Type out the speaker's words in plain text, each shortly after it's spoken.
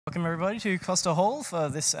Welcome everybody to Costa Hall for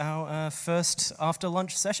this our first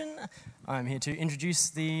after-lunch session. I'm here to introduce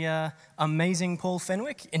the amazing Paul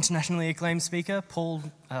Fenwick, internationally acclaimed speaker, Perl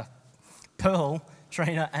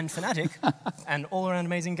trainer and fanatic, and all-around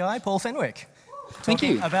amazing guy, Paul Fenwick. Thank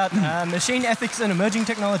you. About machine ethics and emerging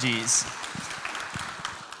technologies.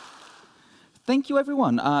 Thank you,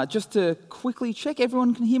 everyone. Just to quickly check,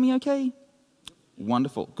 everyone can hear me okay?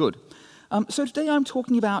 Wonderful, good. So today I'm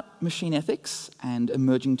talking about machine ethics and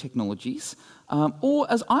emerging technologies, or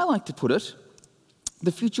as I like to put it,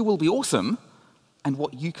 the future will be awesome and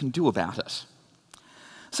what you can do about it.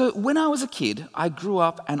 So when I was a kid, I grew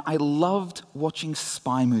up and I loved watching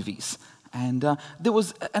spy movies. And there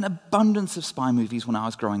was an abundance of spy movies when I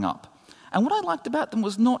was growing up. And what I liked about them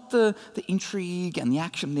was not the intrigue and the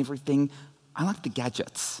action and everything. I liked the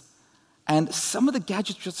gadgets. And some of the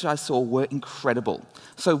gadgets that I saw were incredible.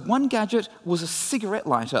 So one gadget was a cigarette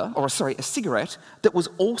lighter, or sorry, a cigarette that was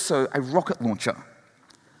also a rocket launcher.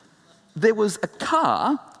 There was a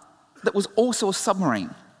car that was also a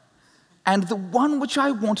submarine. And the one which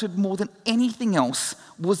I wanted more than anything else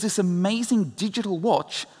was this amazing digital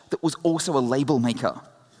watch that was also a label maker.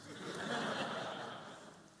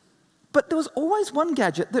 But there was always one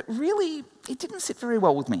gadget that really, it didn't sit very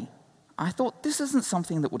well with me. I thought, this isn't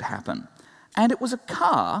something that would happen. And it was a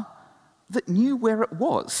car that knew where it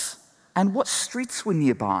was and what streets were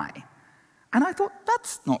nearby. And I thought,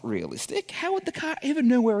 that's not realistic. How would the car ever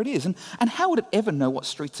know where it is? And how would it ever know what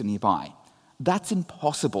streets are nearby? That's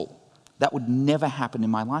impossible. That would never happen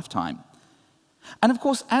in my lifetime. And of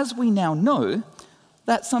course, as we now know,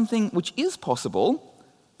 that's something which is possible,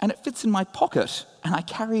 and it fits in my pocket, and I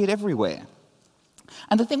carry it everywhere.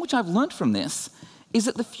 And the thing which I've learned from this is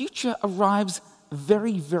that the future arrives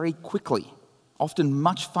very, very quickly, often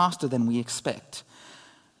much faster than we expect.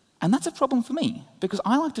 And that's a problem for me, because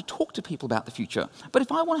I like to talk to people about the future. But if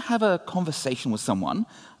I want to have a conversation with someone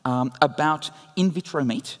about in vitro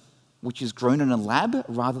meat, which is grown in a lab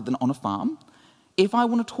rather than on a farm, if I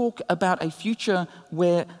want to talk about a future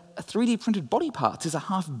where 3D printed body parts is a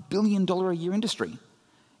 $500 million a year industry,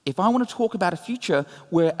 if I want to talk about a future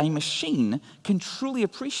where a machine can truly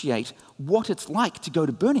appreciate what it's like to go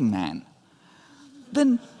to Burning Man,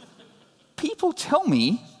 then people tell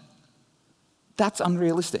me that's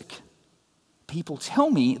unrealistic. People tell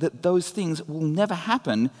me that those things will never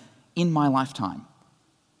happen in my lifetime.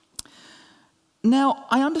 Now,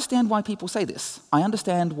 I understand why people say this. I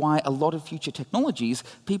understand why a lot of future technologies,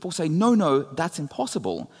 people say, no, no, that's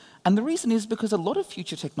impossible. And the reason is because a lot of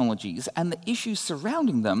future technologies and the issues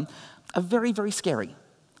surrounding them are very, very scary.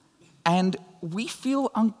 And we feel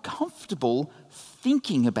uncomfortable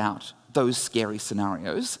thinking about those scary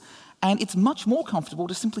scenarios, and it's much more comfortable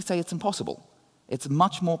to simply say it's impossible. It's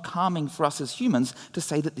much more calming for us as humans to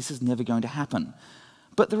say that this is never going to happen.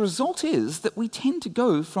 But the result is that we tend to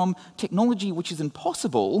go from technology which is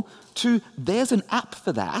impossible to there's an app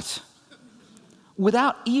for that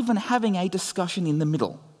without even having a discussion in the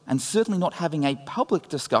middle, and certainly not having a public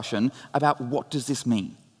discussion about what does this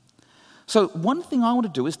mean. So one thing I want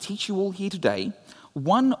to do is teach you all here today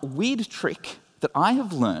one weird trick that I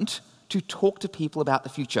have learnt to talk to people about the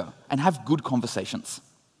future and have good conversations.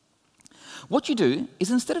 What you do is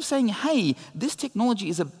instead of saying, hey, this technology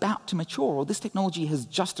is about to mature or this technology has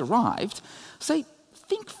just arrived, say,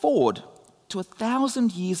 think forward to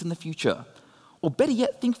 1,000 years in the future. Or better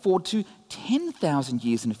yet, think forward to 10,000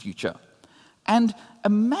 years in the future. And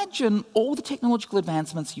imagine all the technological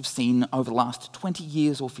advancements you've seen over the last 20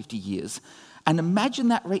 years or 50 years. And imagine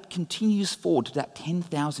that rate continues forward to that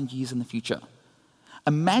 10,000 years in the future.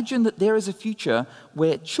 Imagine that there is a future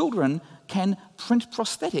where children can print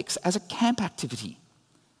prosthetics as a camp activity.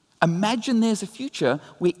 Imagine there's a future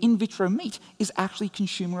where in vitro meat is actually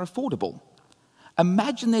consumer affordable.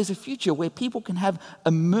 Imagine there's a future where people can have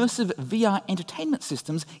immersive VR entertainment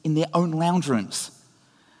systems in their own lounge rooms.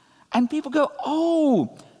 And people go,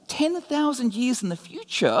 oh, 10,000 years in the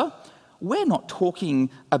future, we're not talking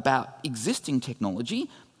about existing technology,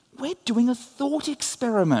 we're doing a thought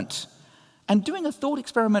experiment. And doing a thought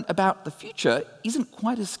experiment about the future isn't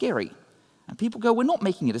quite as scary. And people go, we're not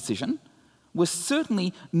making a decision. We're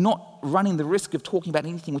certainly not running the risk of talking about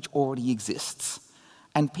anything which already exists.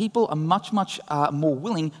 And people are much, much more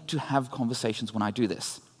willing to have conversations when I do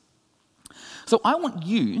this. So I want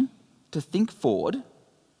you to think forward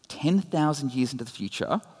 10,000 years into the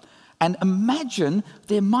future and imagine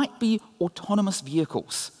there might be autonomous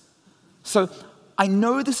vehicles. So I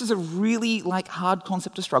know this is a really hard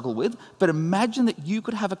concept to struggle with, but imagine that you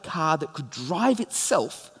could have a car that could drive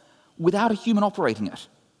itself without a human operating it.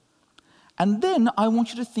 And then I want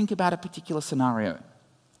you to think about a particular scenario.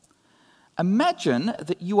 Imagine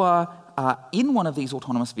that you are in one of these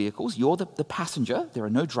autonomous vehicles. You're the passenger. There are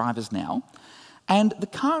no drivers now. And the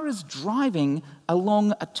car is driving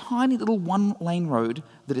along a tiny little one-lane road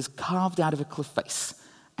that is carved out of a cliff face.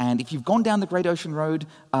 And if you've gone down the Great Ocean Road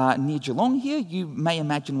near Geelong here, you may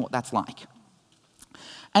imagine what that's like.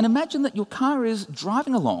 And imagine that your car is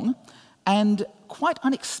driving along, and quite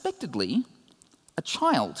unexpectedly, a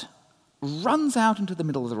child runs out into the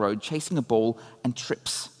middle of the road chasing a ball and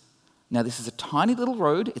trips. Now, this is a tiny little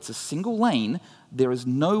road. It's a single lane. There is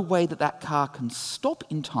no way that that car can stop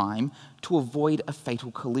in time to avoid a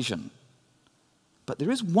fatal collision. But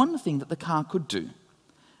there is one thing that the car could do,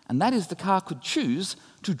 and that is the car could choose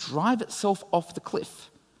to drive itself off the cliff,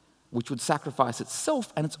 which would sacrifice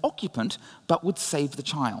itself and its occupant, but would save the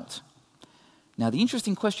child. Now, the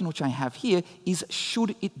interesting question which I have here is,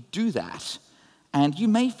 should it do that? And you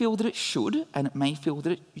may feel that it should, and it may feel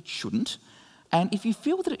that it shouldn't. And if you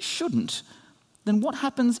feel that it shouldn't, then what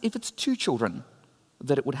happens if it's 2 children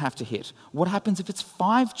that it would have to hit? What happens if it's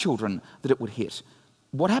 5 children that it would hit?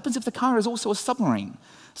 What happens if the car is also a submarine?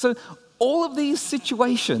 So all of these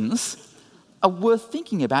situations are worth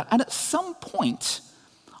thinking about, and at some point,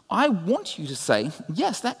 I want you to say,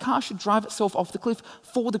 yes, that car should drive itself off the cliff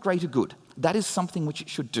for the greater good. That is something which it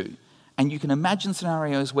should do. And you can imagine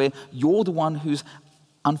scenarios where you're the one who's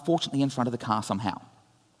unfortunately in front of the car somehow.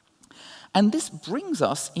 And this brings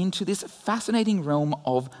us into this fascinating realm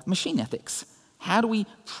of machine ethics. How do we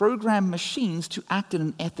program machines to act in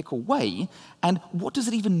an ethical way? And what does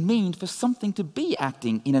it even mean for something to be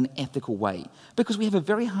acting in an ethical way? Because we have a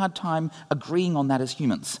very hard time agreeing on that as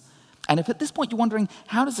humans. And if at this point you're wondering,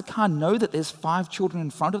 how does a car know that there's 5 children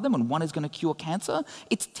in front of them and one is going to cure cancer?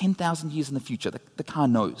 It's 10,000 years in the future. The car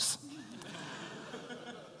knows.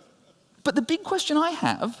 But the big question I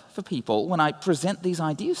have for people when I present these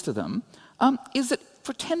ideas to them is that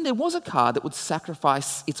pretend there was a car that would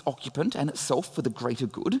sacrifice its occupant and itself for the greater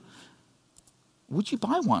good. Would you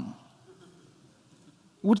buy one?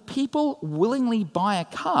 Would people willingly buy a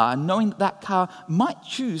car knowing that that car might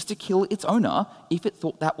choose to kill its owner if it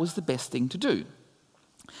thought that was the best thing to do?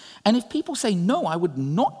 And if people say, no, I would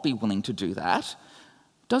not be willing to do that,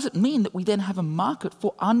 does it mean that we then have a market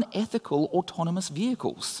for unethical autonomous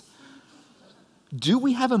vehicles? Do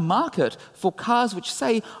we have a market for cars which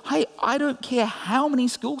say, hey, I don't care how many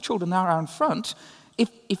school children there are in front, if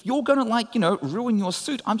you're going to, ruin your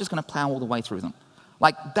suit, I'm just going to plow all the way through them.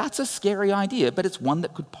 That's a scary idea, but it's one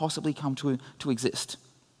that could possibly come to exist.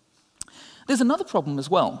 There's another problem as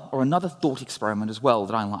well, or another thought experiment as well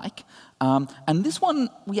that I like, and this one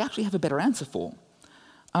we actually have a better answer for.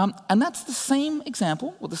 And that's the same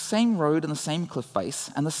example, with the same road and the same cliff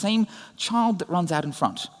face, and the same child that runs out in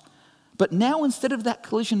front. But now, instead of that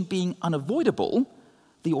collision being unavoidable,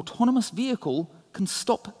 the autonomous vehicle can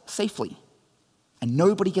stop safely, and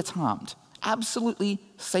nobody gets harmed. Absolutely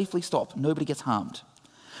safely stop, nobody gets harmed.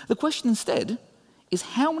 The question instead is,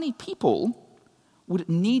 how many people would it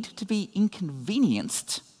need to be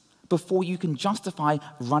inconvenienced before you can justify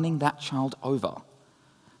running that child over?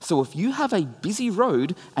 So if you have a busy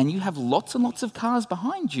road and you have lots and lots of cars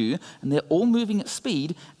behind you and they're all moving at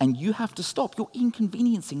speed and you have to stop, you're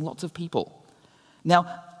inconveniencing lots of people. Now,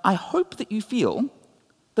 I hope that you feel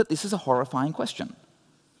that this is a horrifying question.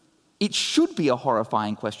 It should be a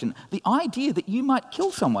horrifying question. The idea that you might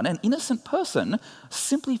kill someone, an innocent person,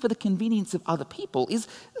 simply for the convenience of other people is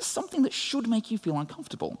something that should make you feel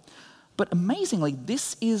uncomfortable. But amazingly,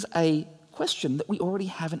 this is a question that we already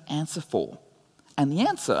have an answer for. And the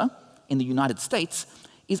answer, in the United States,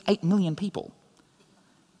 is 8 million people.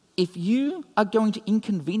 If you are going to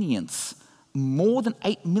inconvenience more than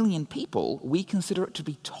 8 million people, we consider it to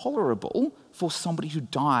be tolerable for somebody to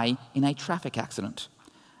die in a traffic accident.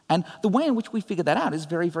 And the way in which we figure that out is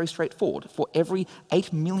very, very straightforward. For every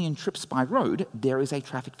 8 million trips by road, there is a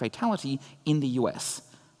traffic fatality in the US.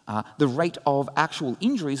 The rate of actual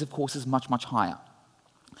injuries, of course, is much, much higher.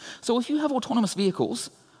 So if you have autonomous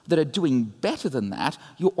vehicles that are doing better than that,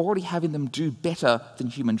 you're already having them do better than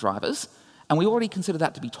human drivers, and we already consider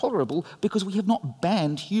that to be tolerable because we have not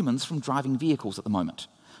banned humans from driving vehicles at the moment.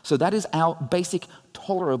 So that is our basic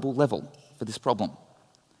tolerable level for this problem.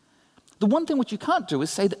 The one thing which you can't do is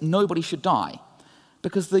say that nobody should die,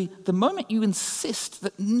 because the moment you insist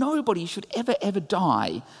that nobody should ever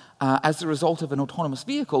die as a result of an autonomous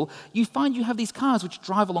vehicle, you find you have these cars which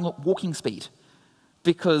drive along at walking speed.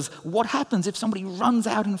 Because what happens if somebody runs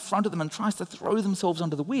out in front of them and tries to throw themselves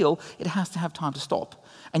under the wheel, it has to have time to stop.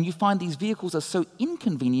 And you find these vehicles are so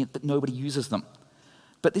inconvenient that nobody uses them.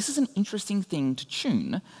 But this is an interesting thing to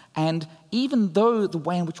tune, and even though the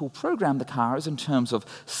way in which we'll program the car is in terms of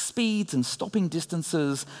speeds and stopping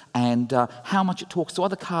distances and how much it talks to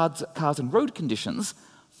other cars and road conditions,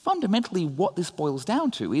 fundamentally what this boils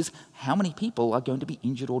down to is how many people are going to be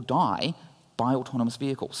injured or die by autonomous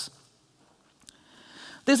vehicles.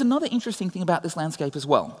 There's another interesting thing about this landscape as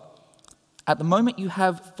well. At the moment, you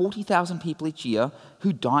have 40,000 people each year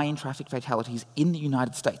who die in traffic fatalities in the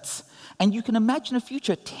United States. And you can imagine a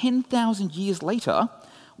future 10,000 years later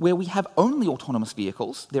where we have only autonomous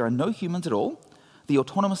vehicles. There are no humans at all. The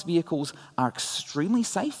autonomous vehicles are extremely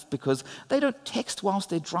safe because they don't text whilst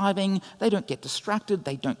they're driving, they don't get distracted,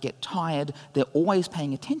 they don't get tired, they're always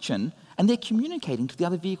paying attention, and they're communicating to the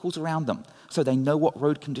other vehicles around them. So they know what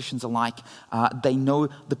road conditions are like, they know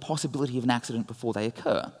the possibility of an accident before they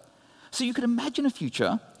occur. So you could imagine a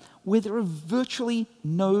future where there are virtually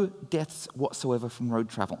no deaths whatsoever from road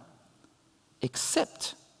travel,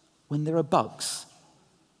 except when there are bugs.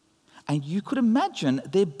 And you could imagine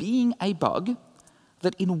there being a bug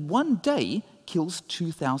that in one day kills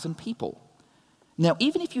 2,000 people. Now,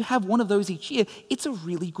 even if you have one of those each year, it's a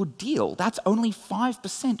really good deal. That's only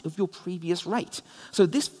 5% of your previous rate. So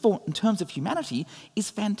this, in terms of humanity, is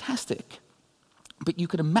fantastic. But you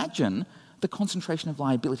could imagine the concentration of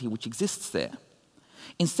liability which exists there.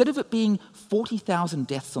 Instead of it being 40,000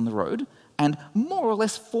 deaths on the road, and more or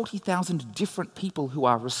less 40,000 different people who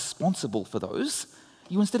are responsible for those,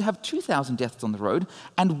 you instead have 2,000 deaths on the road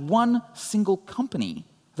and one single company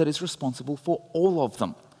that is responsible for all of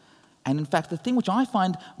them. And in fact, the thing which I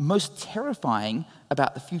find most terrifying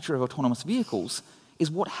about the future of autonomous vehicles is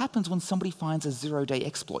what happens when somebody finds a zero-day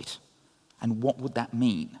exploit. And what would that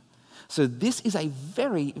mean? So this is a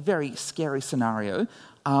very, very scary scenario,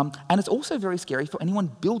 and it's also very scary for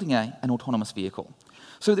anyone building an autonomous vehicle.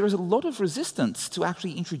 So there is a lot of resistance to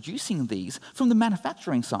actually introducing these from the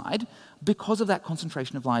manufacturing side because of that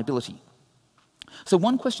concentration of liability. So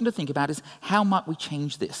one question to think about is, how might we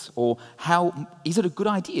change this? Or is it a good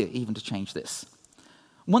idea even to change this?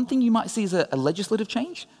 One thing you might see is a legislative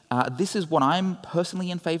change. This is what I'm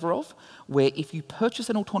personally in favor of, where if you purchase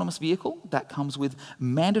an autonomous vehicle, that comes with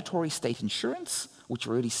mandatory state insurance, which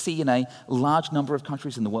we already see in a large number of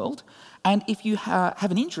countries in the world. And if you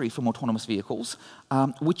have an injury from autonomous vehicles,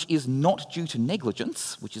 which is not due to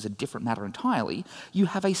negligence, which is a different matter entirely, you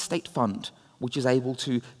have a state fund, which is able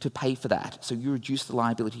to pay for that. So you reduce the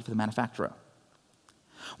liability for the manufacturer.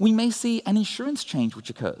 We may see an insurance change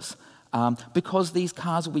which occurs. Because these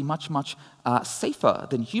cars will be much, much safer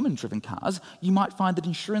than human-driven cars, you might find that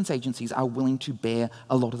insurance agencies are willing to bear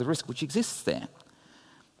a lot of the risk which exists there.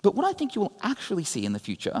 But what I think you will actually see in the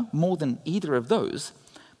future, more than either of those,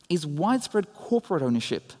 is widespread corporate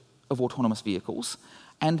ownership of autonomous vehicles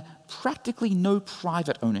and practically no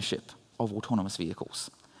private ownership of autonomous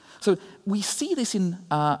vehicles. So we see this in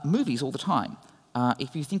movies all the time.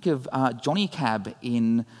 If you think of Johnny Cab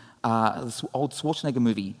in this old Schwarzenegger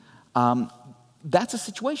movie, that's a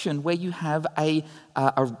situation where you have a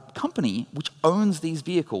company which owns these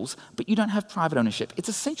vehicles, but you don't have private ownership. It's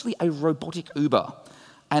essentially a robotic Uber.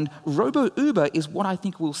 And robo-Uber is what I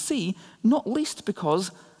think we'll see, not least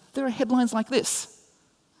because there are headlines like this.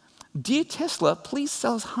 Dear Tesla, please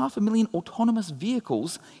sell us 500,000 autonomous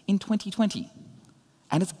vehicles in 2020.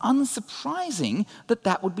 And it's unsurprising that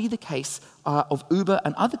that would be the case of Uber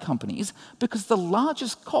and other companies, because the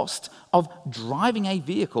largest cost of driving a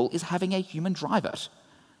vehicle is having a human drive it.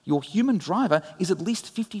 Your human driver is at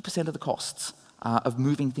least 50% of the costs of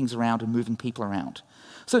moving things around and moving people around.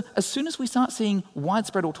 So as soon as we start seeing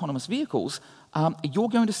widespread autonomous vehicles, you're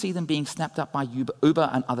going to see them being snapped up by Uber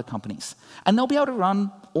and other companies. And they'll be able to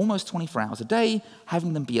run almost 24 hours a day.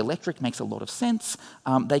 Having them be electric makes a lot of sense.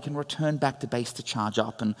 They can return back to base to charge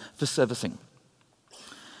up and for servicing.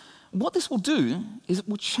 What this will do is it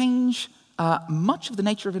will change much of the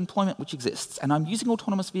nature of employment which exists. And I'm using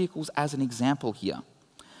autonomous vehicles as an example here.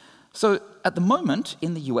 So at the moment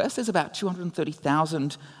in the US, there's about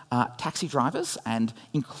 230,000 taxi drivers, and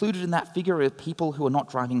included in that figure are people who are not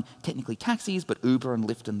driving technically taxis, but Uber and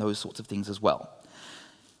Lyft and those sorts of things as well.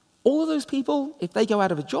 All of those people, if they go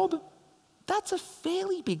out of a job, that's a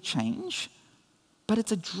fairly big change, but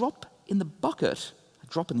it's a drop in the bucket, a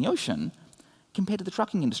drop in the ocean, compared to the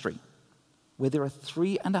trucking industry, where there are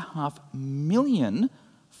 3.5 million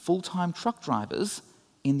full-time truck drivers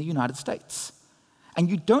in the United States. And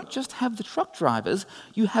you don't just have the truck drivers,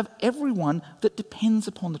 you have everyone that depends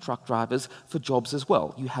upon the truck drivers for jobs as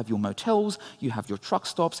well. You have your motels, you have your truck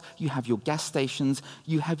stops, you have your gas stations,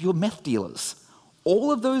 you have your meth dealers. All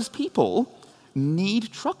of those people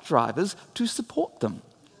need truck drivers to support them.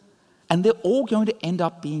 And they're all going to end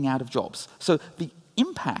up being out of jobs. So the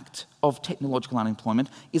impact of technological unemployment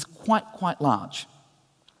is quite large.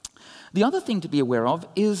 The other thing to be aware of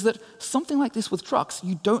is that something like this with trucks,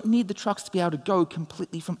 you don't need the trucks to be able to go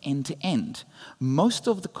completely from end to end. Most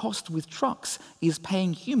of the cost with trucks is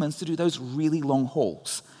paying humans to do those really long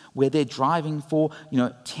hauls, where they're driving for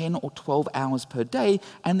 10 or 12 hours per day,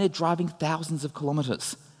 and they're driving thousands of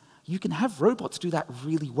kilometers. You can have robots do that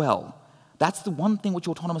really well. That's the one thing which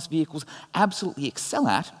autonomous vehicles absolutely excel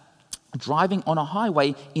at, driving on a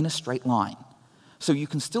highway in a straight line. So you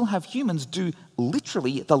can still have humans do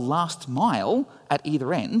literally the last mile at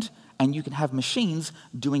either end, and you can have machines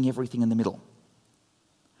doing everything in the middle.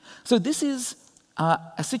 So this is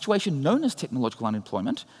a situation known as technological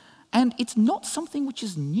unemployment, and it's not something which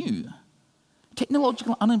is new.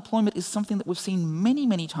 Technological unemployment is something that we've seen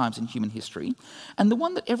many times in human history, and the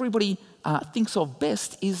one that everybody thinks of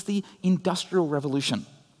best is the Industrial Revolution.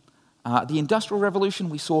 The Industrial Revolution,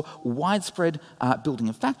 we saw widespread building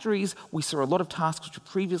of factories. We saw a lot of tasks which were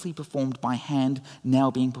previously performed by hand now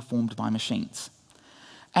being performed by machines.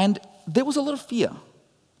 And there was a lot of fear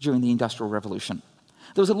during the Industrial Revolution.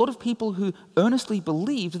 There was a lot of people who earnestly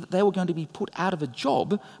believed that they were going to be put out of a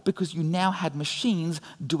job because you now had machines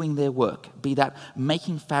doing their work, be that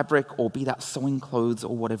making fabric or be that sewing clothes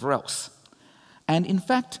or whatever else. And in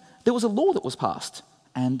fact, there was a law that was passed.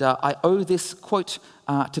 And I owe this quote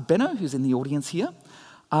to Benno, who's in the audience here.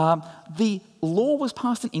 The law was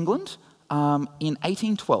passed in England in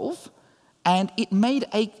 1812, and it made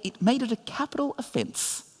it a capital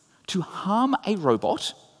offence to harm a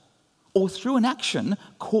robot or through an action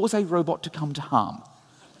cause a robot to come to harm.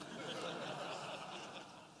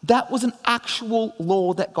 That was an actual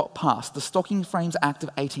law that got passed, the Stocking Frames Act of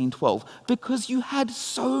 1812, because you had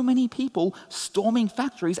so many people storming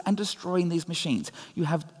factories and destroying these machines. You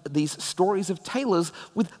have these stories of tailors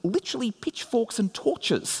with literally pitchforks and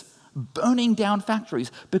torches burning down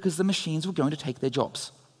factories because the machines were going to take their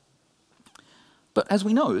jobs. But as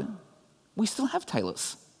we know, we still have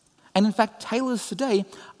tailors. And in fact, tailors today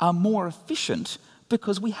are more efficient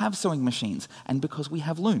because we have sewing machines and because we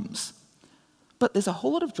have looms. But there's a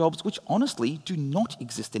whole lot of jobs which honestly do not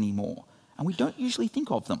exist anymore, and we don't usually think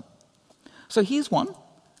of them. So here's one.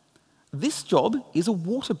 This job is a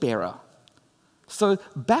water bearer. So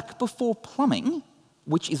back before plumbing,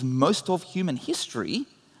 which is most of human history,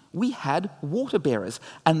 we had water bearers,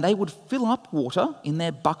 and they would fill up water in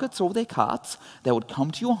their buckets or their carts. They would come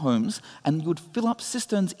to your homes, and you would fill up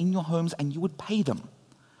cisterns in your homes, and you would pay them.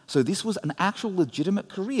 So this was an actual legitimate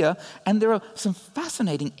career, and there are some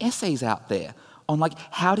fascinating essays out there on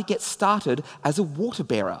how to get started as a water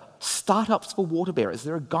bearer, startups for water bearers.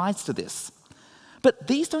 There are guides to this. But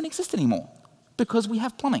these don't exist anymore because we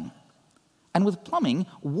have plumbing. And with plumbing,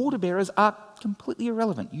 water bearers are completely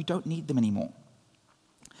irrelevant. You don't need them anymore.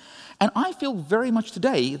 And I feel very much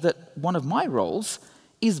today that one of my roles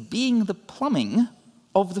is being the plumbing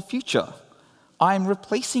of the future. I'm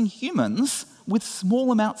replacing humans with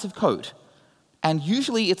small amounts of code. And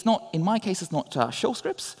usually it's not, in my case, it's not shell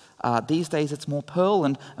scripts. These days it's more Perl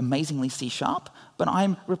and amazingly C#, but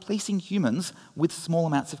I'm replacing humans with small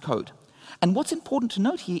amounts of code. And what's important to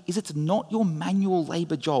note here is it's not your manual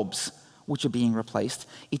labor jobs which are being replaced,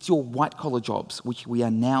 it's your white-collar jobs, which we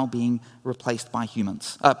are now being replaced by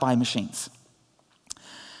by machines.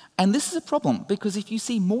 And this is a problem, because if you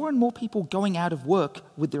see more and more people going out of work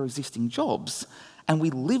with their existing jobs, and we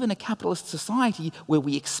live in a capitalist society where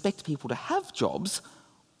we expect people to have jobs,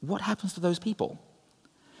 what happens to those people?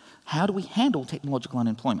 How do we handle technological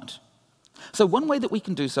unemployment? So one way that we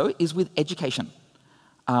can do so is with education.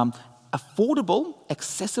 Affordable,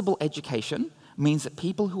 accessible education means that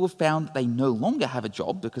people who have found that they no longer have a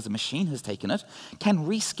job because a machine has taken it can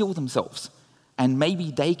reskill themselves. And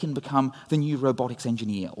maybe they can become the new robotics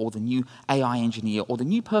engineer or the new AI engineer or the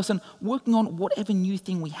new person working on whatever new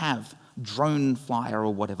thing we have, drone flyer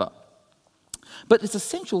or whatever. But it's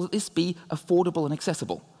essential that this be affordable and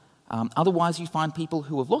accessible. Otherwise, you find people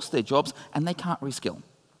who have lost their jobs and they can't reskill.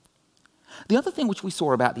 The other thing which we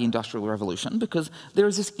saw about the Industrial Revolution, because there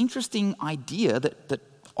is this interesting idea that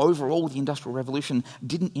overall the Industrial Revolution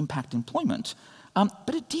didn't impact employment,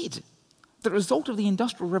 but it did. The result of the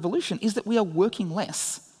Industrial Revolution is that we are working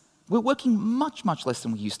less. We're working much less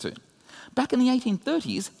than we used to. Back in the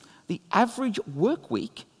 1830s, the average work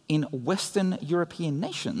week in Western European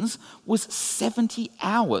nations was 70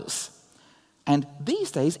 hours. And these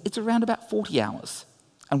days, it's around about 40 hours.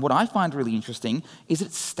 And what I find really interesting is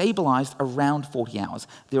it's stabilized around 40 hours.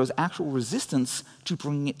 There is actual resistance to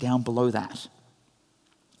bringing it down below that.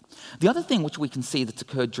 The other thing which we can see that's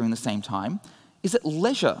occurred during the same time is that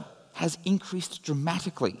leisure has increased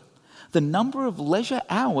dramatically. The number of leisure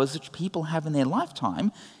hours that people have in their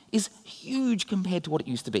lifetime is huge compared to what it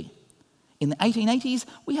used to be. In the 1880s,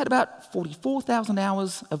 we had about 44,000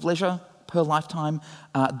 hours of leisure per lifetime.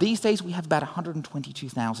 These days, we have about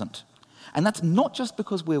 122,000. And that's not just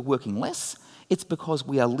because we're working less, it's because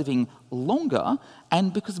we are living longer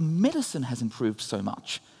and because medicine has improved so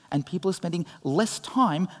much. And people are spending less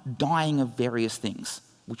time dying of various things,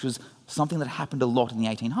 which was something that happened a lot in the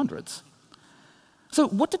 1800s. So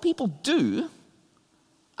what do people do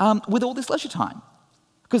with all this leisure time?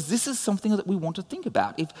 Because this is something that we want to think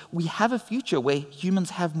about. If we have a future where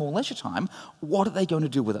humans have more leisure time, what are they going to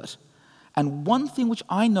do with it? And one thing which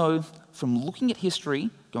I know from looking at history,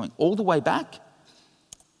 going all the way back,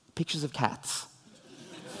 pictures of cats.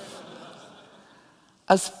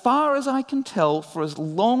 As far as I can tell, for as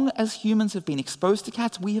long as humans have been exposed to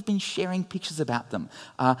cats, we have been sharing pictures about them.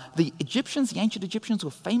 The ancient Egyptians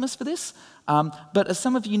were famous for this, but as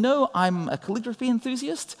some of you know, I'm a calligraphy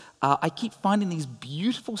enthusiast. I keep finding these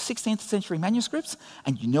beautiful 16th century manuscripts,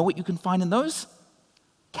 and you know what you can find in those?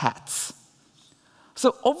 Cats.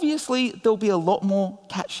 So obviously, there'll be a lot more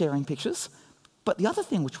cat sharing pictures, but the other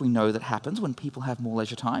thing which we know that happens when people have more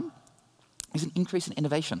leisure time is an increase in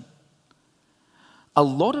innovation. A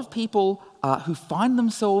lot of people who find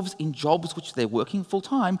themselves in jobs which they're working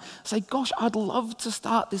full-time say, gosh, I'd love to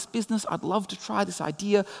start this business, I'd love to try this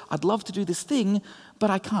idea, I'd love to do this thing, but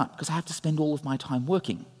I can't because I have to spend all of my time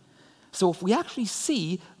working. So if we actually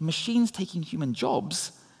see machines taking human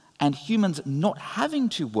jobs and humans not having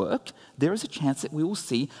to work, there is a chance that we will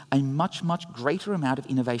see a much, much greater amount of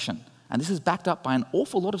innovation. And this is backed up by an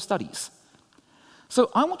awful lot of studies. So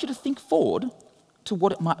I want you to think forward to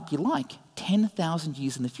what it might be like 10,000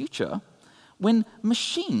 years in the future when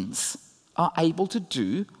machines are able to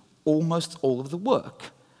do almost all of the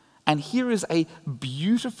work. And here is a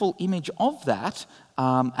beautiful image of that,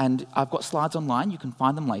 and I've got slides online, you can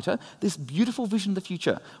find them later, this beautiful vision of the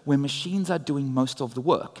future where machines are doing most of the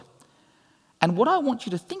work. And what I want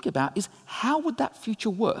you to think about is how would that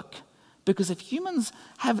future work? Because if humans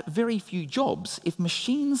have very few jobs, if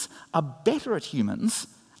machines are better at humans,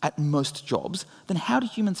 at most jobs, then how do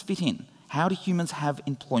humans fit in? How do humans have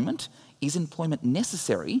employment? Is employment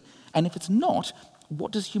necessary? And if it's not,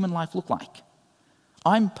 what does human life look like?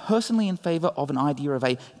 I'm personally in favor of an idea of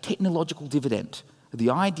a technological dividend. The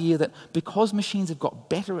idea that because machines have got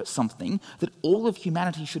better at something, that all of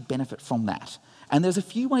humanity should benefit from that. And there's a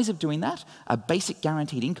few ways of doing that. A basic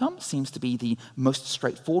guaranteed income seems to be the most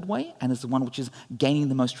straightforward way and is the one which is gaining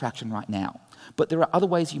the most traction right now. But there are other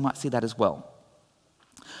ways you might see that as well.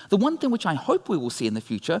 The one thing which I hope we will see in the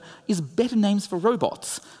future is better names for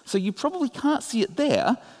robots. So you probably can't see it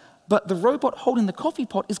there, but the robot holding the coffee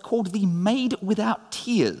pot is called the Maid Without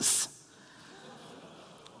Tears,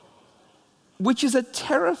 which is a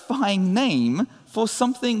terrifying name for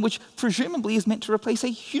something which presumably is meant to replace a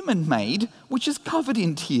human maid, which is covered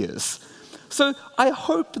in tears. So I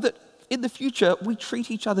hope that in the future we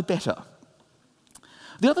treat each other better.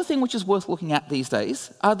 The other thing which is worth looking at these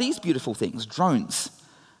days are these beautiful things, drones.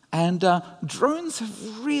 And drones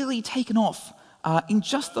have really taken off in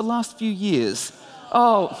just the last few years.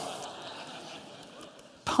 Oh,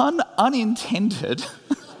 pun unintended.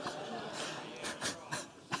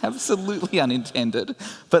 Absolutely unintended.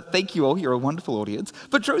 But thank you all, you're a wonderful audience.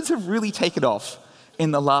 But drones have really taken off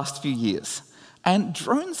in the last few years. And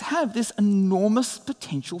drones have this enormous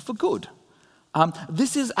potential for good.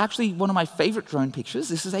 This is actually one of my favorite drone pictures.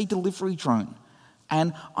 This is a delivery drone.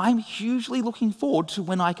 And I'm hugely looking forward to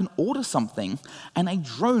when I can order something and a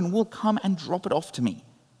drone will come and drop it off to me,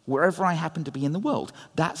 wherever I happen to be in the world.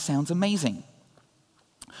 That sounds amazing.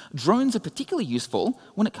 Drones are particularly useful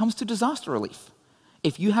when it comes to disaster relief.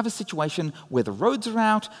 If you have a situation where the roads are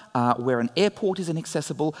out, where an airport is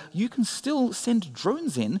inaccessible, you can still send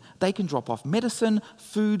drones in. They can drop off medicine,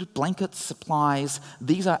 food, blankets, supplies.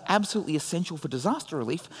 These are absolutely essential for disaster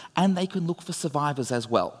relief, and they can look for survivors as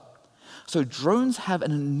well. So drones have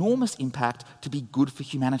an enormous impact to be good for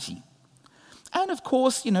humanity. And of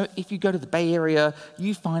course, you know, if you go to the Bay Area,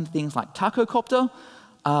 you find things like Tacocopter.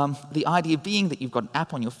 The idea being that you've got an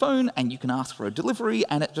app on your phone and you can ask for a delivery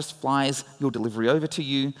and it just flies your delivery over to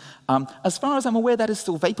you. As far as I'm aware, that is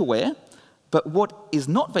still vaporware. But what is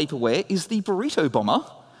not vaporware is the burrito bomber,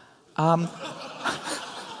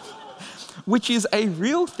 which is a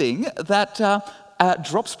real thing that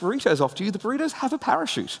drops burritos off to you. The burritos have a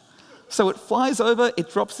parachute. So it flies over,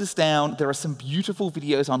 it drops this down. There are some beautiful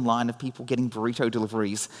videos online of people getting burrito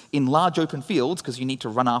deliveries in large open fields because you need to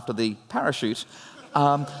run after the parachute.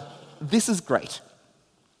 This is great.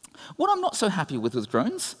 What I'm not so happy with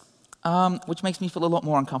drones which makes me feel a lot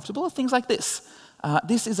more uncomfortable, are things like this.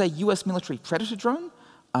 This is a US military Predator drone.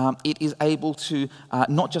 It is able to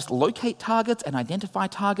not just locate targets and identify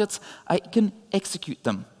targets, it can execute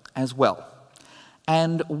them as well.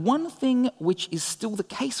 And one thing which is still the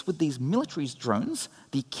case with these military drones,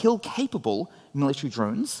 the kill-capable military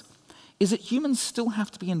drones, is that humans still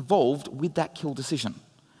have to be involved with that kill decision.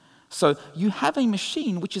 So you have a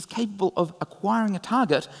machine which is capable of acquiring a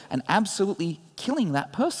target and absolutely killing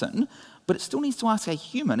that person, but it still needs to ask a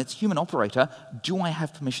human, its human operator, do I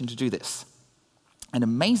have permission to do this? And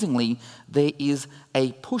amazingly, there is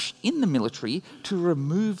a push in the military to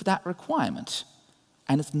remove that requirement.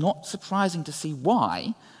 And it's not surprising to see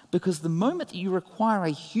why, because the moment that you require a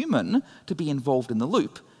human to be involved in the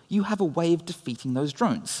loop, you have a way of defeating those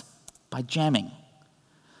drones by jamming.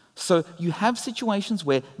 So you have situations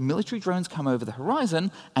where military drones come over the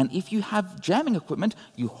horizon, and if you have jamming equipment,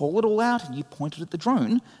 you haul it all out and you point it at the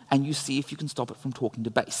drone, and you see if you can stop it from talking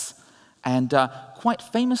to base. And quite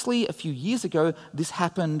famously, a few years ago, this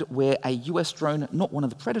happened where a US drone, not one of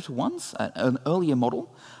the Predator ones, an earlier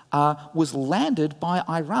model, was landed by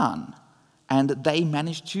Iran. And they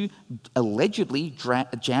managed to allegedly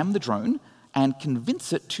jam the drone and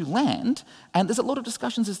convince it to land. And there's a lot of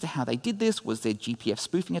discussions as to how they did this. Was there GPS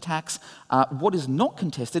spoofing attacks? What is not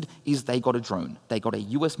contested is they got a drone. They got a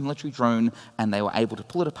US military drone, and they were able to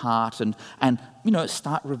pull it apart and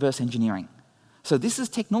start reverse engineering. So this is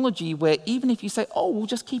technology where even if you say, oh, we'll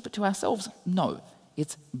just keep it to ourselves, no,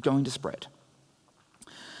 it's going to spread.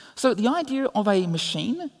 So the idea of a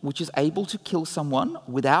machine which is able to kill someone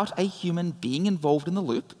without a human being involved in the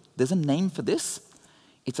loop, there's a name for this.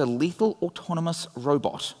 It's a lethal autonomous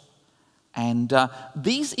robot. And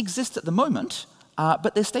these exist at the moment,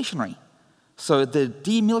 but they're stationary. So the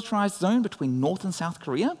demilitarized zone between North and South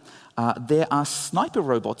Korea, there are sniper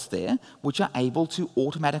robots there which are able to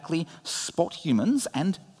automatically spot humans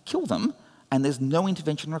and kill them, and there's no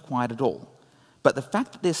intervention required at all. But the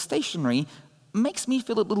fact that they're stationary makes me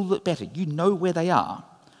feel a little bit better. You know where they are.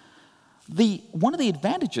 One of the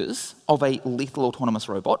advantages of a lethal autonomous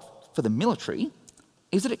robot for the military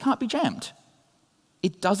is that it can't be jammed.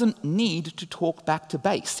 It doesn't need to talk back to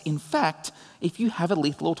base. In fact, if you have a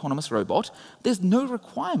lethal autonomous robot, there's no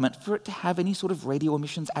requirement for it to have any sort of radio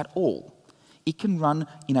emissions at all. It can run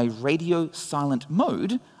in a radio silent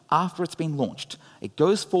mode after it's been launched. It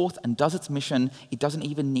goes forth and does its mission. It doesn't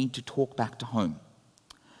even need to talk back to home.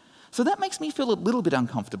 So that makes me feel a little bit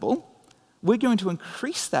uncomfortable. We're going to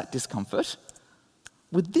increase that discomfort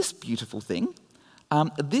with this beautiful thing.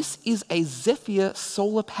 This is a Zephyr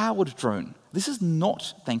solar-powered drone. This is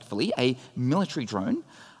not, thankfully, a military drone,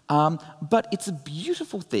 but it's a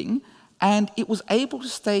beautiful thing, and it was able to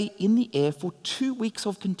stay in the air for 2 weeks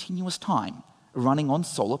of continuous time, running on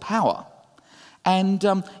solar power. And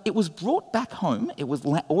it was brought back home, it was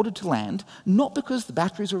ordered to land, not because the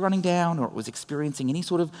batteries were running down or it was experiencing any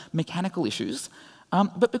sort of mechanical issues,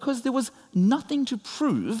 but because there was nothing to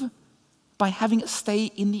prove by having it stay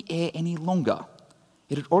in the air any longer.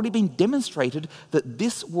 It had already been demonstrated that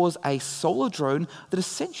this was a solar drone that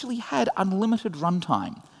essentially had unlimited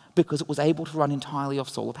runtime because it was able to run entirely off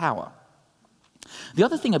solar power. The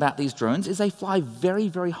other thing about these drones is they fly very,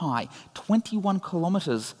 very high, 21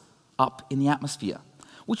 kilometers up in the atmosphere,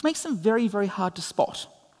 which makes them very, very hard to spot.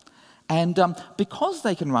 And because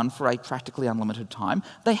they can run for a practically unlimited time,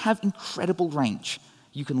 they have incredible range.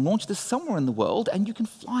 You can launch this somewhere in the world and you can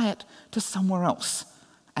fly it to somewhere else.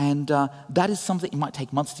 And that is something that might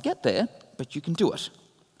take months to get there, but you can do it.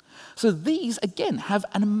 So these, again, have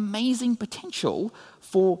an amazing potential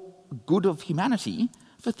for good of humanity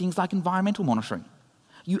for things like environmental monitoring.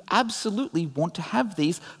 You absolutely want to have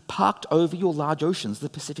these parked over your large oceans, the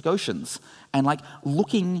Pacific Oceans, and like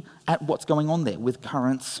looking at what's going on there with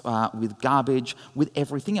currents, with garbage, with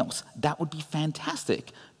everything else. That would be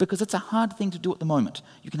fantastic because it's a hard thing to do at the moment.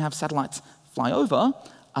 You can have satellites fly over,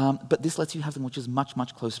 but this lets you have them which is much,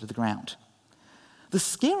 much closer to the ground. The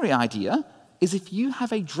scary idea is if you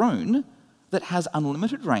have a drone that has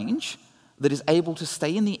unlimited range, that is able to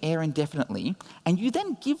stay in the air indefinitely, and you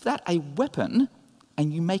then give that a weapon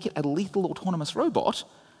and you make it a lethal autonomous robot,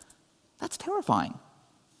 that's terrifying.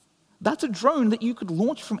 That's a drone that you could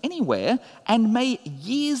launch from anywhere and may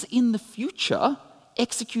years in the future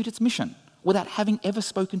execute its mission without having ever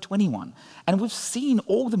spoken to anyone. And we've seen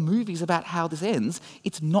all the movies about how this ends.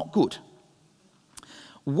 It's not good.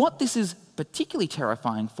 What this is particularly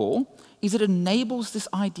terrifying for is it enables this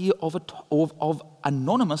idea of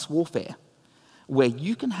anonymous warfare, where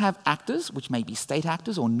you can have actors, which may be state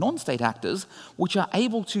actors or non-state actors, which are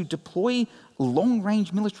able to deploy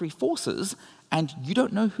long-range military forces, and you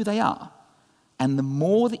don't know who they are. And the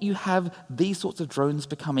more that you have these sorts of drones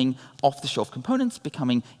becoming off-the-shelf components,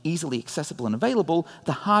 becoming easily accessible and available,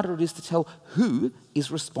 the harder it is to tell who is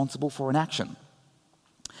responsible for an action.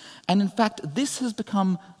 And in fact, this has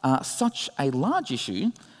become such a large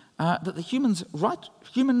issue that the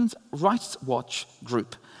Human Rights Watch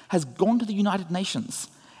group has gone to the United Nations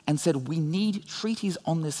and said, we need treaties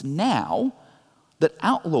on this now that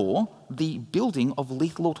outlaw the building of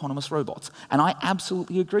lethal autonomous robots. And I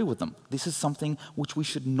absolutely agree with them. This is something which we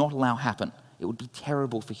should not allow happen. It would be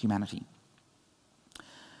terrible for humanity.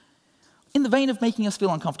 In the vein of making us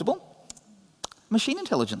feel uncomfortable, machine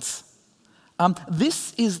intelligence.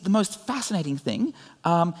 This is the most fascinating thing.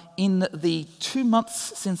 In the 2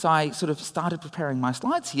 months since I sort of started preparing my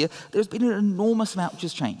slides here, there's been an enormous amount which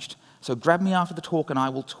has changed. So grab me after the talk and I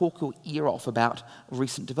will talk your ear off about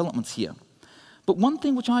recent developments here. But one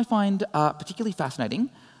thing which I find particularly fascinating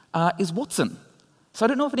is Watson. So I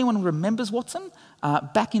don't know if anyone remembers Watson.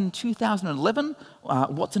 Back in 2011,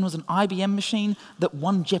 Watson was an IBM machine that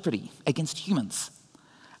won Jeopardy against humans.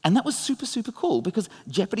 And that was super, super cool because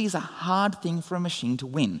Jeopardy is a hard thing for a machine to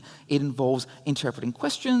win. It involves interpreting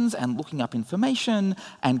questions and looking up information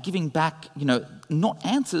and giving back, not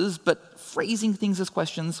answers, but phrasing things as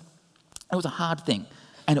questions. It was a hard thing,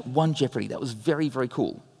 and it won Jeopardy. That was very, very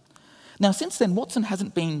cool. Now, since then, Watson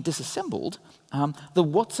hasn't been disassembled. The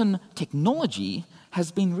Watson technology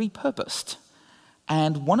has been repurposed.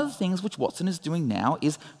 And one of the things which Watson is doing now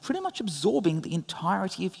is pretty much absorbing the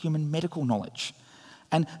entirety of human medical knowledge.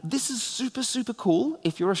 And this is super, super cool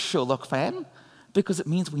if you're a Sherlock fan, because it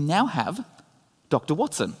means we now have Dr.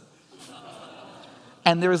 Watson.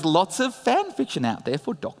 And there is lots of fan fiction out there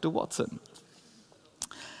for Dr. Watson.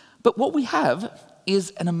 But what we have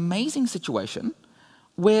is an amazing situation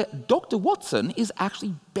where Dr. Watson is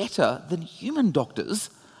actually better than human doctors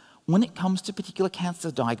when it comes to particular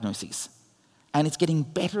cancer diagnoses. And it's getting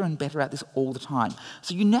better and better at this all the time.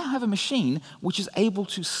 So you now have a machine which is able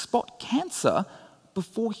to spot cancer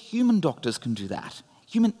before human doctors can do that.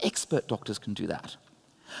 Human expert doctors can do that.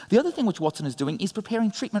 The other thing which Watson is doing is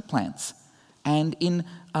preparing treatment plans. And in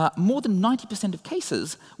more than 90% of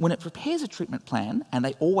cases, when it prepares a treatment plan, and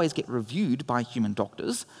they always get reviewed by human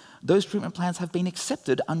doctors, those treatment plans have been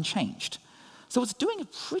accepted unchanged. So it's doing a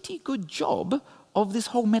pretty good job of this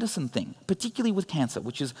whole medicine thing, particularly with cancer,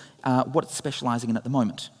 which is what it's specializing in at the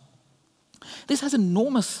moment. This has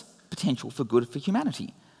enormous potential for good for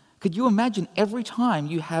humanity. Could you imagine every time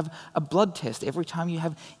you have a blood test, every time you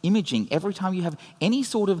have imaging, every time you have any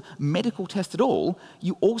sort of medical test at all,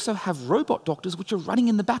 you also have robot doctors which are running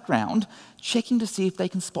in the background, checking to see if they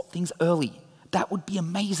can spot things early. That would be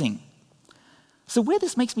amazing. So where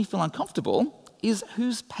this makes me feel uncomfortable is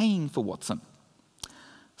who's paying for Watson.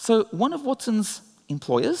 So one of Watson's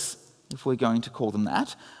employers, if we're going to call them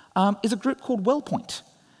that, is a group called WellPoint.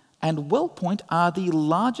 And WellPoint are the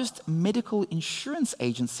largest medical insurance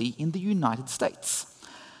agency in the United States.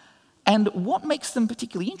 And what makes them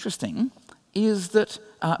particularly interesting is that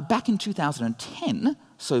back in 2010,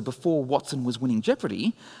 so before Watson was winning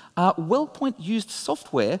Jeopardy, WellPoint used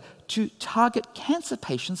software to target cancer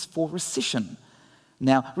patients for rescission.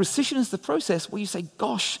 Now, rescission is the process where you say,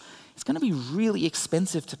 gosh, it's going to be really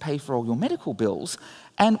expensive to pay for all your medical bills.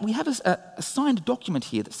 And we have a signed document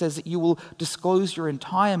here that says that you will disclose your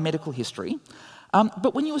entire medical history.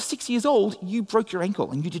 But when you were 6 years old, you broke your ankle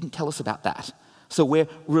and you didn't tell us about that. So we're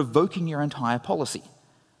revoking your entire policy.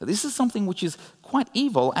 This is something which is quite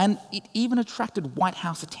evil, and it even attracted White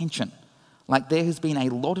House attention. Like, there has been a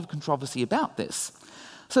lot of controversy about this.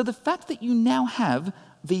 So the fact that you now have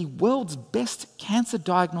the world's best cancer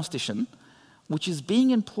diagnostician, which is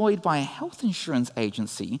being employed by a health insurance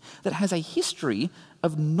agency that has a history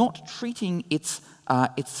of not treating its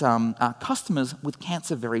customers with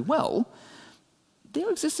cancer very well, there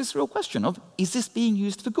exists this real question of, is this being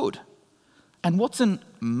used for good? And Watson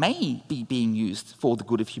may be being used for the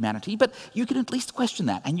good of humanity, but you can at least question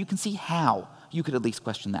that, and you can see how you could at least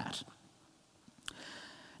question that.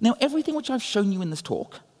 Now, everything which I've shown you in this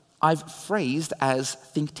talk, I've phrased as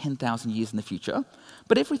think 10,000 years in the future,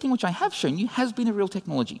 but everything which I have shown you has been a real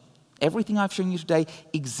technology. Everything I've shown you today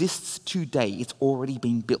exists today. It's already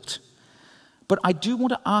been built. But I do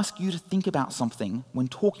want to ask you to think about something when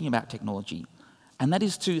talking about technology, and that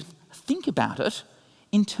is to think about it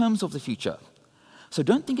in terms of the future. So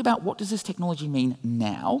don't think about what does this technology mean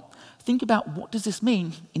now. Think about what does this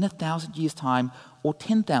mean in 1,000 years' time or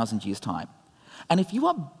 10,000 years' time. And if you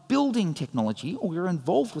are building technology or you're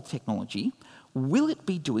involved with technology, will it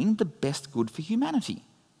be doing the best good for humanity?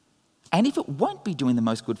 And if it won't be doing the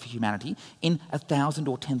most good for humanity in 1,000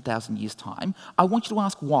 or 10,000 years' time, I want you to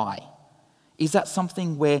ask why. Is that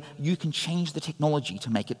something where you can change the technology to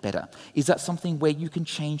make it better? Is that something where you can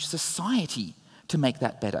change society to make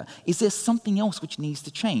that better? Is there something else which needs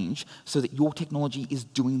to change so that your technology is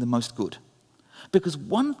doing the most good? Because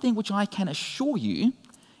one thing which I can assure you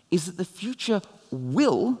is that the future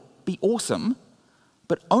will be awesome,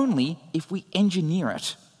 but only if we engineer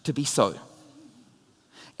it to be so.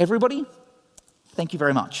 Everybody, thank you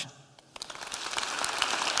very much.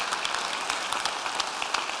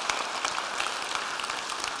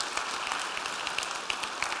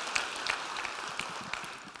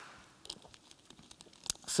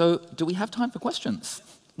 So, do we have time for questions?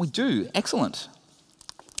 We do. Excellent.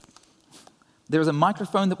 There is a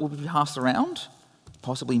microphone that will be passed around,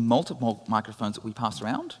 possibly multiple microphones that we pass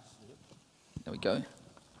around. There we go.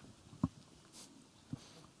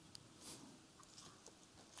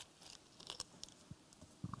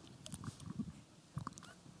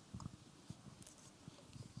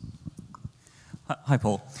 Hi,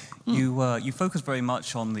 Paul. You focus very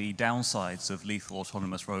much on the downsides of lethal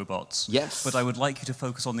autonomous robots. Yes. But I would like you to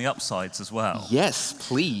focus on the upsides as well. Yes,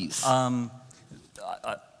 please.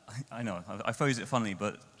 I know, I phrase it funnily,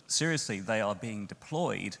 but seriously, they are being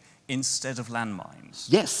deployed instead of landmines.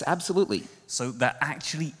 Yes, absolutely. So there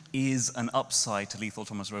actually is an upside to lethal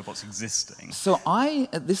autonomous robots existing. So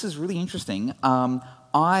this is really interesting.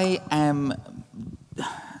 I am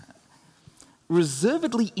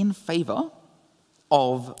reservedly in favor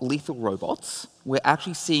of lethal robots. We're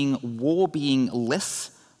actually seeing war being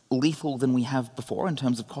less lethal than we have before in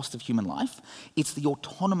terms of cost of human life. It's the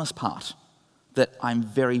autonomous part that I'm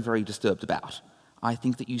very, very disturbed about. I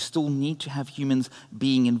think that you still need to have humans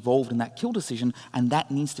being involved in that kill decision, and that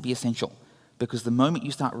needs to be essential. Because the moment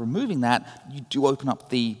you start removing that, you do open up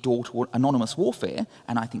the door to anonymous warfare,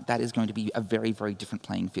 and I think that is going to be a very, very different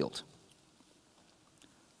playing field.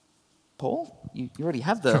 Paul, you already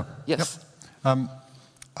have the... Sure. Yes. Yep.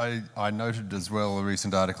 I noted as well a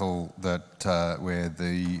recent article that where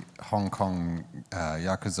the Hong Kong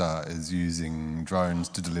Yakuza is using drones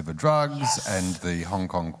to deliver drugs, Yes. and the Hong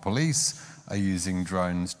Kong police are using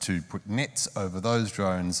drones to put nets over those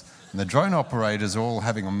drones, and the drone operators are all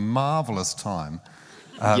having a marvellous time.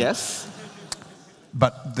 Yes.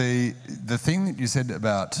 But the thing that you said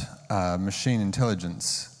about machine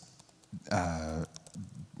intelligence,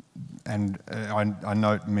 and I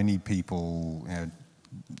note many people,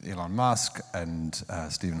 Elon Musk and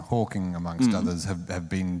Stephen Hawking, amongst others, have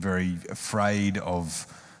been very afraid of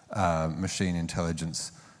machine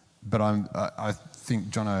intelligence. But I think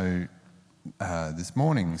Jono this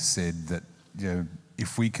morning said that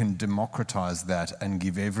if we can democratise that and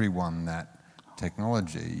give everyone that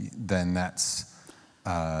technology, then that's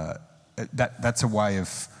a way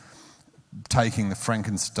of taking the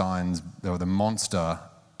Frankenstein's or the monster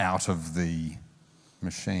out of the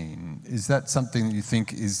machine. Is that something that you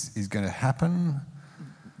think is going to happen?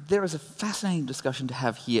 There is a fascinating discussion to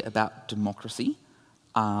have here about democracy,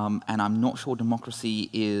 and I'm not sure democracy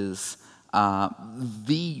is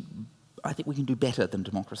I think we can do better than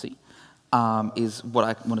democracy, is what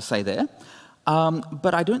I want to say there.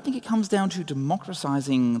 But I don't think it comes down to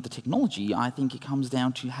democratizing the technology. I think it comes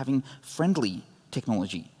down to having friendly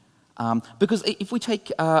technology. Because if we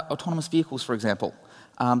take autonomous vehicles, for example,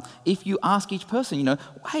 if you ask each person,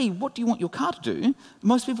 hey, what do you want your car to do?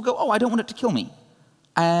 Most people go, oh, I don't want it to kill me.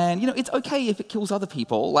 And it's okay if it kills other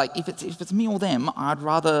people. Like if it's me or them, I'd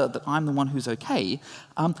rather that I'm the one who's okay.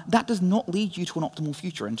 That does not lead you to an optimal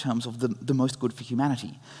future in terms of the most good for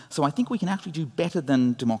humanity. So I think we can actually do better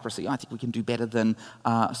than democracy. I think we can do better than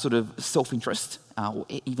sort of self-interest or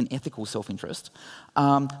even ethical self-interest.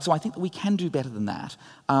 So I think that we can do better than that.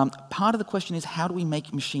 Part of the question is, how do we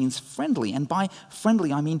make machines friendly? And by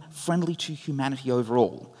friendly, I mean friendly to humanity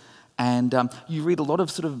overall. And you read a lot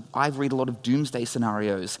of I've read a lot of doomsday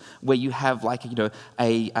scenarios where you have like, a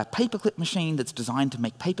paperclip machine that's designed to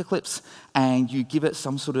make paperclips, and you give it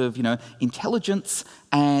some sort of, intelligence,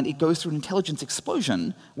 and it goes through an intelligence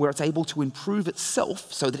explosion where it's able to improve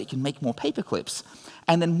itself so that it can make more paperclips.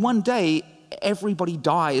 And then one day, everybody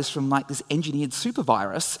dies from like this engineered super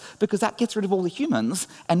virus because that gets rid of all the humans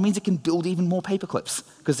and means it can build even more paperclips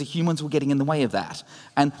because the humans were getting in the way of that.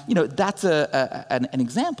 And that's an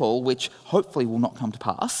example which hopefully will not come to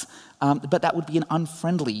pass, but that would be an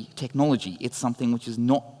unfriendly technology. It's something which is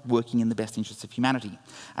not working in the best interests of humanity.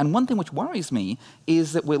 And one thing which worries me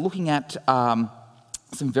is that we're looking at some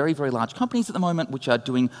very, very large companies at the moment which are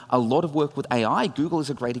doing a lot of work with AI. Google is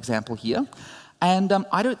a great example here. And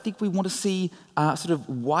I don't think we want to see sort of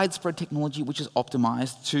widespread technology which is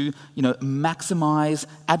optimized to, maximize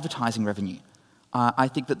advertising revenue. I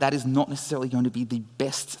think that is not necessarily going to be the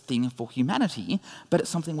best thing for humanity, but it's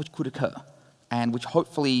something which could occur. and which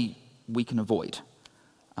hopefully we can avoid.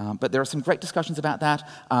 But there are some great discussions about that.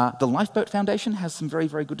 The Lifeboat Foundation has some very,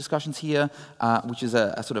 very good discussions here, which is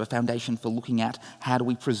a sort of a foundation for looking at how do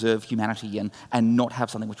we preserve humanity and not have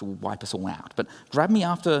something which will wipe us all out. But grab me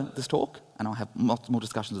after this talk, and I'll have lots more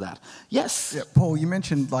discussions of that. Yes? Yeah, Paul, you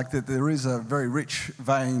mentioned like that there is a very rich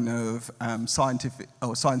vein of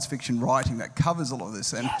science fiction writing that covers a lot of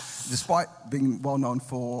this. And despite being well known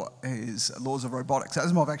for his Laws of Robotics,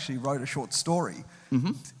 Asimov actually wrote a short story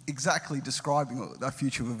exactly describing the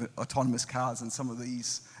future of autonomous cars and some of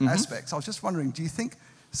these aspects. I was just wondering, do you think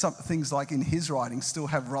some things like in his writing still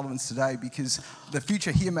have relevance today? Because the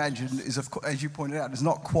future he imagined is, as you pointed out, is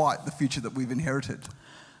not quite the future that we've inherited.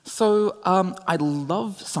 So I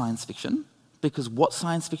love science fiction because what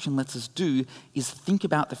science fiction lets us do is think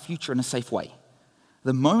about the future in a safe way.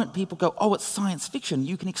 The moment people go, oh, it's science fiction,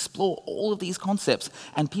 you can explore all of these concepts,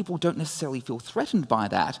 and people don't necessarily feel threatened by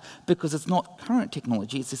that because it's not current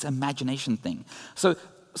technology, it's this imagination thing. So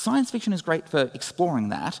science fiction is great for exploring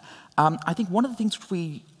that. I think one of the things which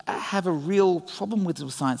we have a real problem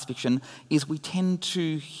with science fiction is we tend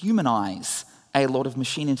to humanize a lot of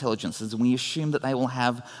machine intelligences, and we assume that they will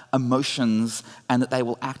have emotions and that they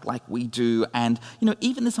will act like we do, and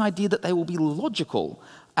even this idea that they will be logical.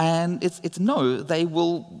 And it's no, they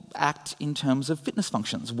will act in terms of fitness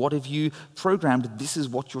functions. What have you programmed? This is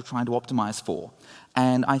what you're trying to optimize for.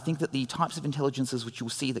 And I think that the types of intelligences which you'll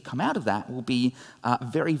see that come out of that will be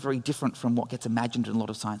very, very different from what gets imagined in a lot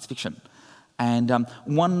of science fiction. And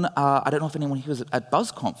I don't know if anyone here was at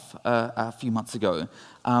BuzzConf a few months ago,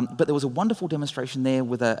 but there was a wonderful demonstration there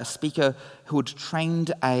with a speaker who had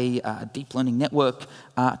trained a deep learning network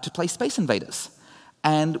to play Space Invaders.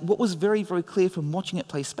 And what was very, very clear from watching it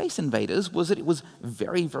play Space Invaders was that it was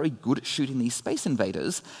very, very good at shooting these Space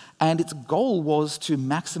Invaders, and its goal was to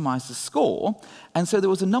maximize the score. And so there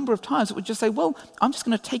was a number of times it would just say, well, I'm just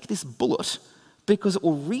going to take this bullet because it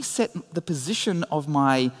will reset the position of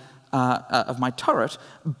my turret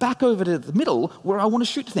back over to the middle where I want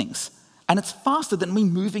to shoot things. And it's faster than me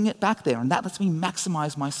moving it back there, and that lets me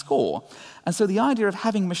maximize my score. And so the idea of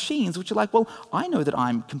having machines which are like, well, I know that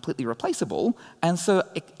I'm completely replaceable, and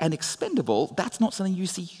expendable, that's not something you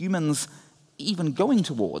see humans even going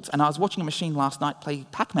towards. And I was watching a machine last night play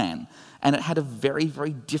Pac-Man, and it had a very,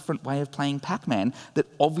 very different way of playing Pac-Man that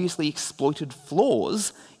obviously exploited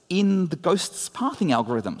flaws in the Ghost's pathing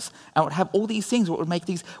algorithms. And it would have all these things where it would make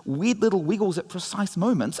these weird little wiggles at precise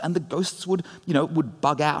moments, and the Ghosts would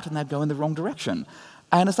bug out and they'd go in the wrong direction.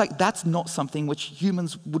 And it's like, that's not something which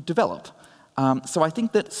humans would develop. So I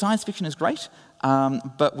think that science fiction is great,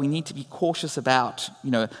 but we need to be cautious about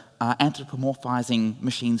anthropomorphizing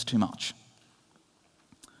machines too much.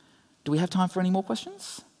 Do we have time for any more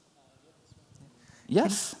questions?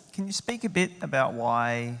 Yes? Can you speak a bit about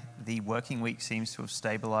why the working week seems to have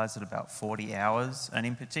stabilized at about 40 hours, and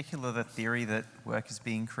in particular the theory that work is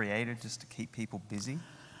being created just to keep people busy?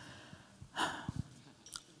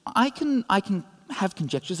 I can have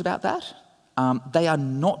conjectures about that. They are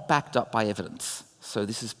not backed up by evidence. So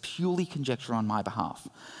this is purely conjecture on my behalf.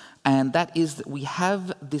 And that is that we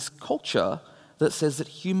have this culture that says that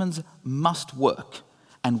humans must work,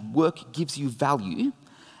 and work gives you value.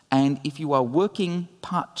 And if you are working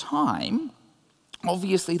part-time,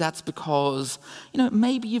 obviously that's because,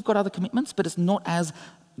 maybe you've got other commitments, but it's not as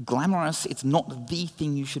glamorous, it's not the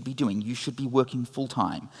thing you should be doing. You should be working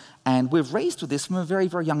full-time. And we're raised with this from a very,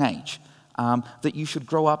 very young age, that you should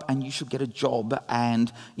grow up and you should get a job.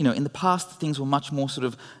 And, in the past, things were much more sort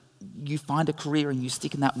of, you find a career and you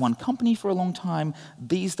stick in that one company for a long time.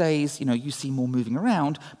 These days, you see more moving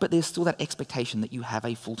around, but there's still that expectation that you have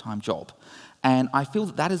a full-time job. And I feel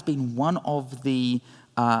that has been one of the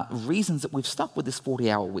reasons that we've stuck with this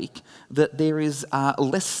 40-hour week, that there is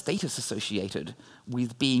less status associated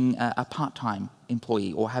with being a part-time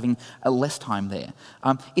employee or having less time there.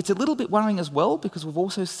 It's a little bit worrying as well because we've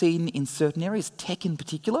also seen in certain areas, tech in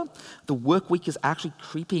particular, the work week is actually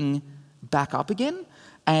creeping back up again.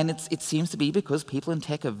 And it seems to be because people in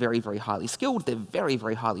tech are very, very highly skilled, they're very,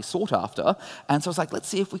 very highly sought after. And so it's like, let's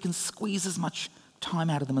see if we can squeeze as much time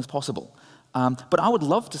out of them as possible. But I would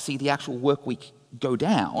love to see the actual work week go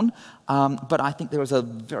down, but I think there is a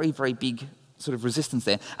very, very big sort of resistance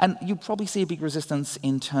there. And you probably see a big resistance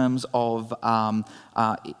in terms of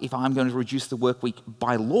if I'm going to reduce the work week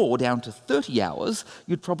by law down to 30 hours,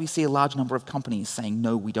 you'd probably see a large number of companies saying,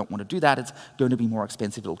 no, we don't want to do that, it's going to be more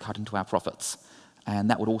expensive, it'll cut into our profits.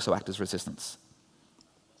 And that would also act as resistance.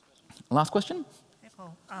 Last question? Hey,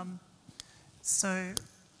 Paul. So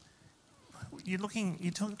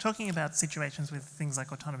talking about situations with things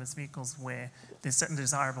like autonomous vehicles where there's certain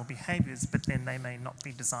desirable behaviours, but then they may not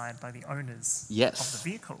be desired by the owners of the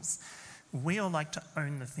vehicles. We all like to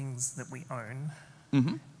own the things that we own,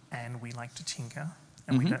 and we like to tinker,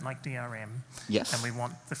 and we don't like DRM, and we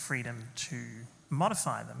want the freedom to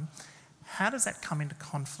modify them. How does that come into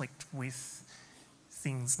conflict with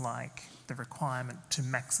things like the requirement to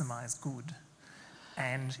maximise good?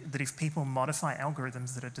 And that if people modify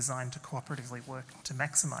algorithms that are designed to cooperatively work to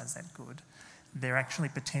maximise that good, they're actually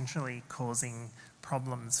potentially causing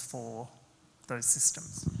problems for those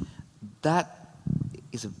systems? That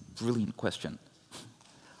is a brilliant question.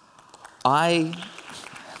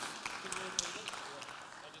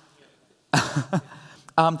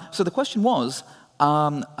 So the question was, we're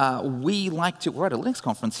at a Linux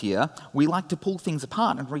conference here, we like to pull things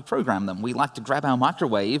apart and reprogram them. We like to grab our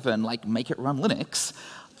microwave and make it run Linux.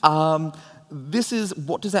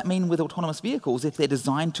 What does that mean with autonomous vehicles if they're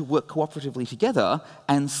designed to work cooperatively together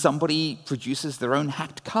and somebody produces their own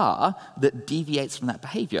hacked car that deviates from that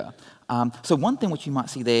behavior? So one thing which you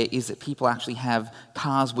might see there is that people actually have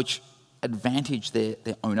cars which advantage their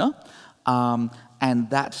owner, and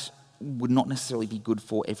that would not necessarily be good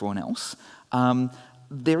for everyone else.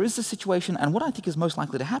 There is a situation, and what I think is most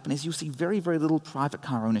likely to happen is you'll see very, very little private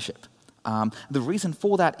car ownership. The reason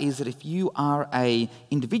for that is that if you are an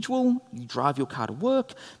individual, you drive your car to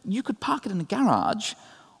work, you could park it in a garage,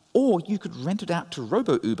 or you could rent it out to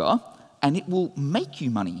Robo-Uber, and it will make you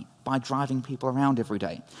money by driving people around every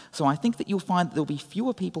day. So I think that you'll find that there'll be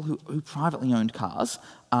fewer people who privately owned cars.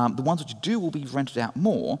 The ones which do will be rented out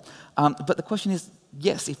more. But the question is,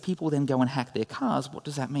 yes, if people then go and hack their cars, what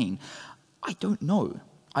does that mean? I don't know.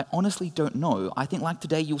 I honestly don't know. I think like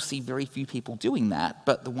today you'll see very few people doing that,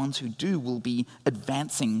 but the ones who do will be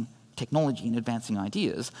advancing technology and advancing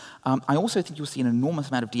ideas. I also think you'll see an enormous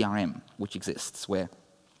amount of DRM which exists, where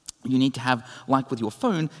you need to have, like with your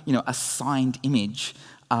phone, a signed image,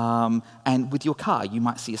 and with your car you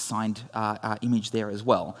might see a signed image there as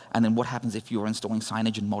well. And then what happens if you're installing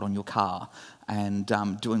signage and mod on your car and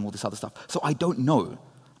doing all this other stuff? So I don't know.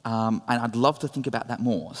 And I'd love to think about that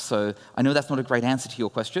more. So I know that's not a great answer to your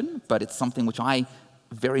question, but it's something which I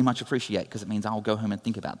very much appreciate because it means I'll go home and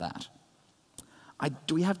think about that.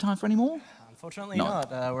 Do we have time for any more? Unfortunately not.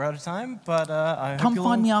 We're out of time, but I hope Come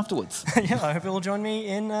find me afterwards. Yeah, I hope you'll join me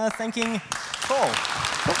in thanking Paul.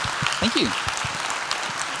 Thank you.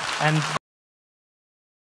 And